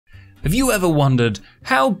Have you ever wondered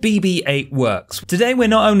how BB-8 works? Today we're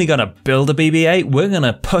not only gonna build a BB-8, we're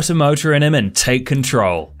gonna put a motor in him and take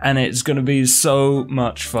control. And it's gonna be so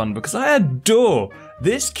much fun because I adore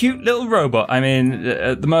this cute little robot. I mean,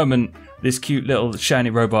 at the moment, this cute little shiny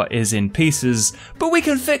robot is in pieces, but we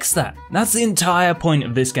can fix that. That's the entire point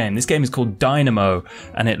of this game. This game is called Dynamo,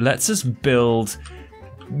 and it lets us build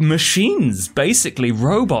machines, basically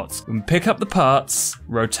robots. We can pick up the parts,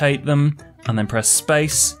 rotate them, and then press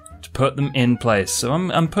space to put them in place. So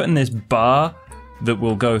I'm putting this bar that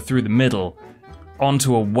will go through the middle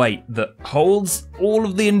onto a weight that holds all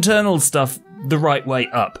of the internal stuff the right way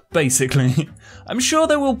up, basically. I'm sure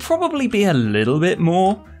there will probably be a little bit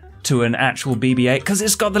more to an actual BB-8 because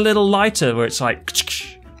it's got the little lighter where it's like,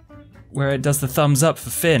 where it does the thumbs up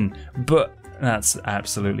for Finn, but that's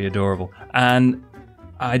absolutely adorable. And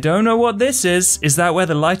I don't know what this is. Is that where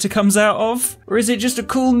the lighter comes out of? Or is it just a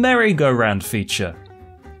cool merry-go-round feature?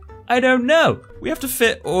 I don't know. We have to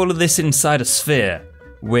fit all of this inside a sphere,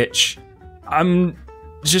 which I'm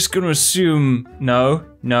just gonna assume, no,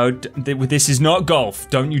 this is not golf.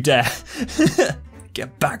 Don't you dare.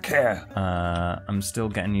 Get back here. I'm still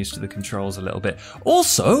getting used to the controls a little bit.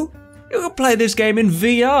 Also, you can play this game in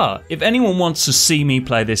VR. If anyone wants to see me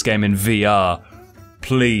play this game in VR,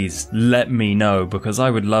 please let me know because I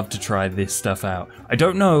would love to try this stuff out. I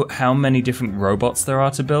don't know how many different robots there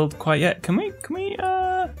are to build quite yet. Can we,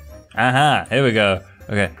 aha, here we go.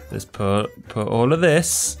 Okay, let's put all of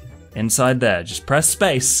this inside there. Just press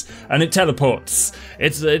space and it teleports.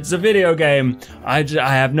 It's a video game. I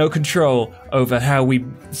have no control over how we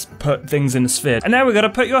put things in a sphere. And now we gotta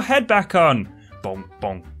put your head back on. Bonk,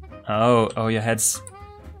 bonk. Oh, your head's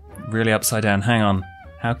really upside down. Hang on.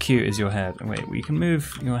 How cute is your head? Wait, we can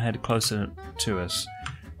move your head closer to us.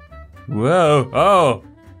 Whoa,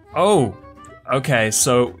 oh. Okay,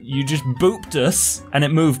 so you just booped us and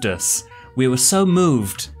it moved us. We were so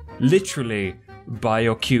moved, literally, by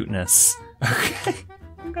your cuteness. Okay,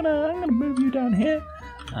 I'm gonna move you down here.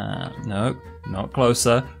 No, not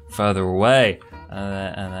closer, further away.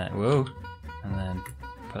 And then, whoa, and then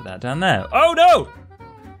put that down there. Oh no!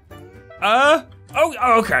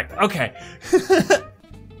 Okay.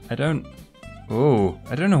 I don't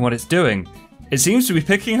know what it's doing. It seems to be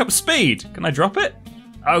picking up speed. Can I drop it?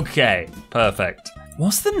 Okay, perfect.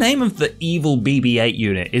 What's the name of the evil BB-8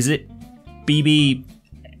 unit? Is it BB-8?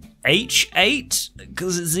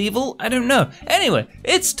 Because it's evil? I don't know. Anyway,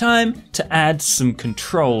 it's time to add some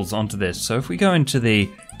controls onto this. So if we go into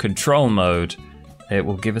the control mode, it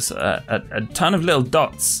will give us a ton of little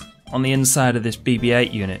dots on the inside of this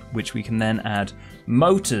BB-8 unit, which we can then add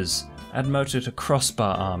motors. Add motor to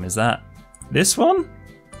crossbar arm. Is that this one?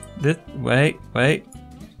 Wait. Hang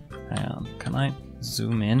on. Can I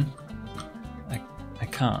zoom in? I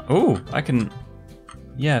can't. Oh, I can,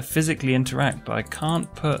 yeah, physically interact, but I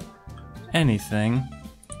can't put anything.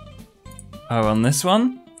 Oh, on this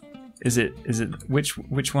one? Is it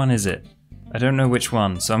which one is it? I don't know which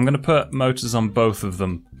one. So I'm gonna put motors on both of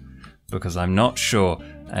them because I'm not sure.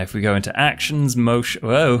 If we go into actions,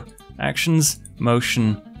 motion, actions,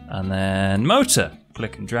 motion, and then motor.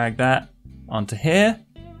 Click and drag that onto here,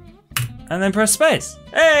 and then press space.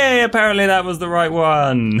 Hey, apparently that was the right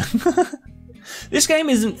one. This game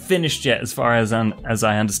isn't finished yet as far as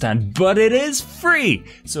I understand, but it is free.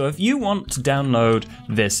 So if you want to download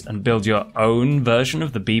this and build your own version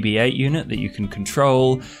of the BB-8 unit that you can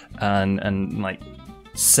control and like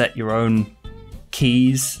set your own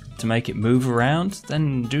keys to make it move around,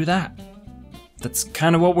 then do that. That's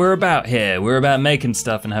kind of what we're about here. We're about making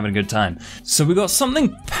stuff and having a good time. So we got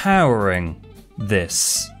something powering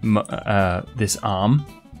this arm,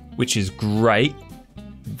 which is great.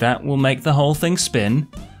 That will make the whole thing spin.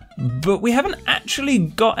 But we haven't actually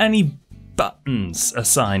got any buttons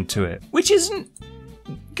assigned to it, which isn't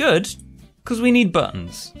good because we need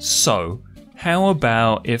buttons. So how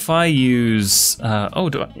about if I use,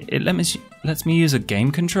 it lets me use a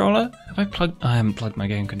game controller? I haven't plugged my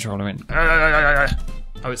game controller in. Oh,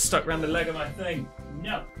 it's stuck around the leg of my thing.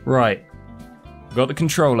 No. Right, got the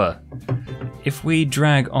controller. If we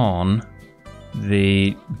drag on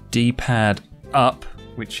the D-pad up,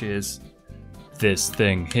 which is this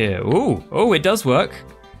thing here. Oh, it does work.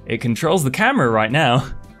 It controls the camera right now.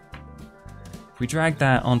 If we drag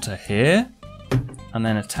that onto here and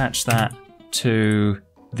then attach that to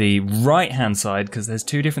the right-hand side, because there's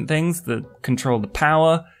two different things that control the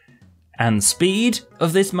power and speed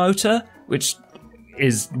of this motor, which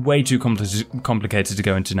is way too complicated to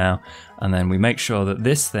go into now. And then we make sure that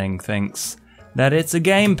this thing thinks that it's a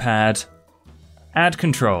gamepad. Add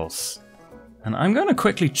controls. And I'm going to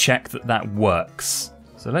quickly check that that works.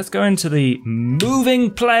 So let's go into the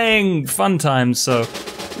moving, playing fun times. So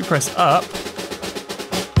we press up.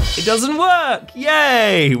 It doesn't work,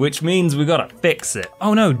 yay! Which means we gotta fix it.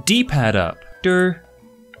 Oh no, D-pad up. Durr.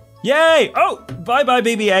 Yay! Oh, bye-bye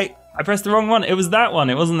BB-8. I pressed the wrong one. It was that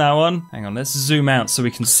one, it wasn't that one. Hang on, let's zoom out so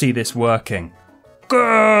we can see this working.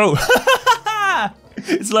 Go!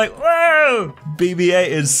 It's like, whoa! BB-8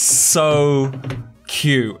 is so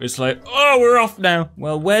cute. It's like, oh, we're off now.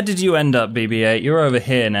 Well, where did you end up, BB-8? You're over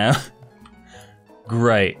here now.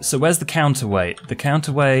 Great, so where's the counterweight? The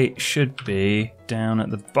counterweight should be down at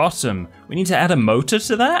the bottom. We need to add a motor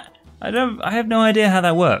to that? I have no idea how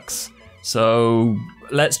that works. So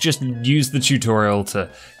let's just use the tutorial to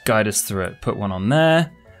guide us through it. Put one on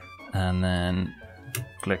there, and then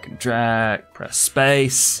click and drag, press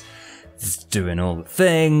space. It's doing all the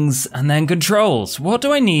things, and then controls. What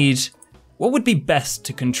do I need? What would be best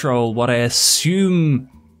to control what I assume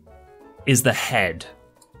is the head?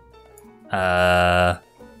 The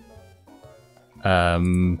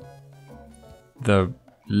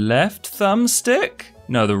left thumbstick?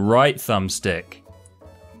 No, the right thumbstick.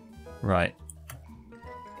 Right.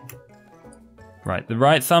 Right, the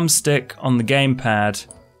right thumbstick on the gamepad.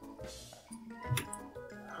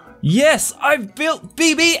 Yes, I've built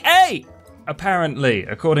BB-8! Apparently,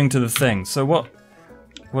 according to the thing. So what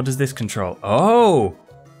does this control? Oh,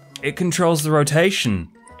 it controls the rotation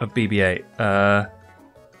of BB-8.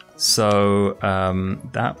 So,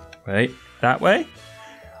 that way?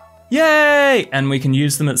 Yay! And we can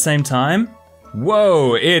use them at the same time.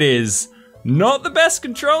 Whoa, it is not the best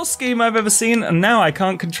control scheme I've ever seen, and now I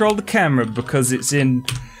can't control the camera because it's in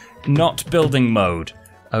not building mode.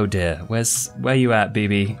 Oh dear, where you at,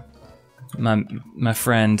 BB? My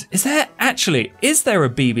friend. Is there a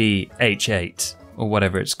BB-8 or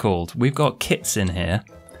whatever it's called? We've got kits in here.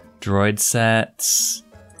 Droid sets.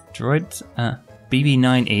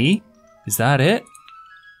 BB-9E? Is that it?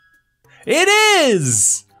 It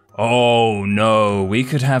is! Oh no, we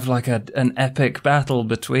could have like an epic battle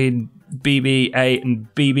between BB-8 and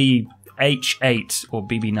BB-H8 or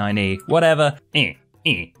BB-9E, whatever.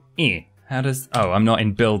 How does, oh, I'm not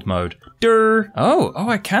in build mode. Durr. Oh,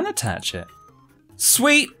 I can attach it.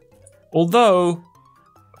 Sweet. Although,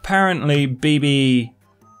 apparently BB-8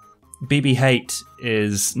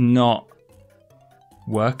 is not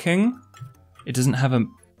working. It doesn't have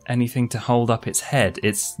anything to hold up its head.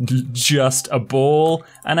 It's just a ball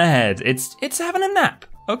and a head. It's having a nap.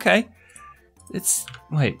 Okay.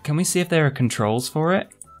 Wait, can we see if there are controls for it?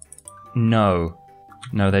 No.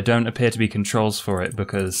 No, there don't appear to be controls for it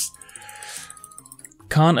because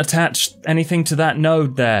can't attach anything to that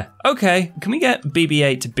node there. Okay, can we get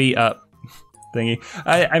BB-8 to beat up thingy?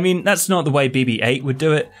 I mean, that's not the way BB-8 would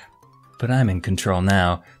do it, but I'm in control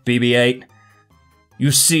now. BB-8,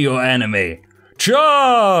 you see your enemy.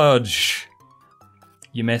 Charge!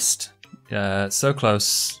 You missed. So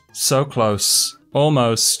close. So close.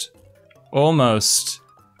 Almost. Almost.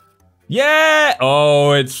 Yeah!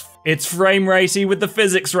 Oh, it's frame ratey with the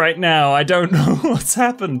physics right now. I don't know what's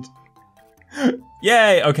happened.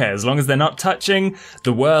 Yay! Okay, as long as they're not touching,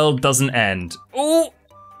 the world doesn't end. Oh!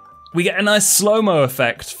 We get a nice slow-mo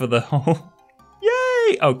effect for the whole...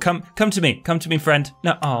 Yay! Oh, come to me, friend.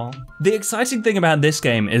 No, oh. The exciting thing about this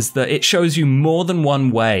game is that it shows you more than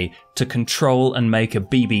one way to control and make a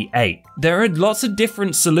BB-8. There are lots of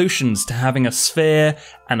different solutions to having a sphere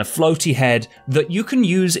and a floaty head that you can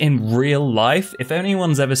use in real life. If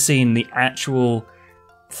anyone's ever seen the actual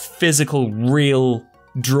physical, real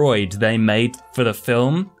droid they made for the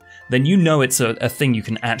film, then you know it's a thing you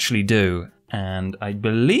can actually do. And I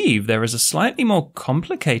believe there is a slightly more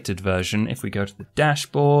complicated version if we go to the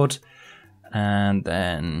dashboard, and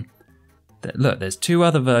then look, there's two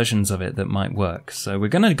other versions of it that might work. So we're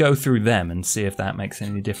going to go through them and see if that makes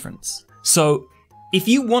any difference. So if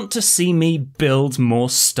you want to see me build more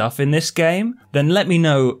stuff in this game, then let me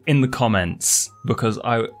know in the comments, because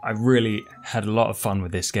I really had a lot of fun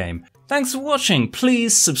with this game. Thanks for watching.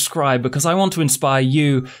 Please subscribe because I want to inspire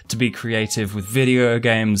you to be creative with video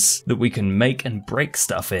games that we can make and break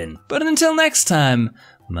stuff in. But until next time,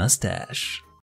 mustache.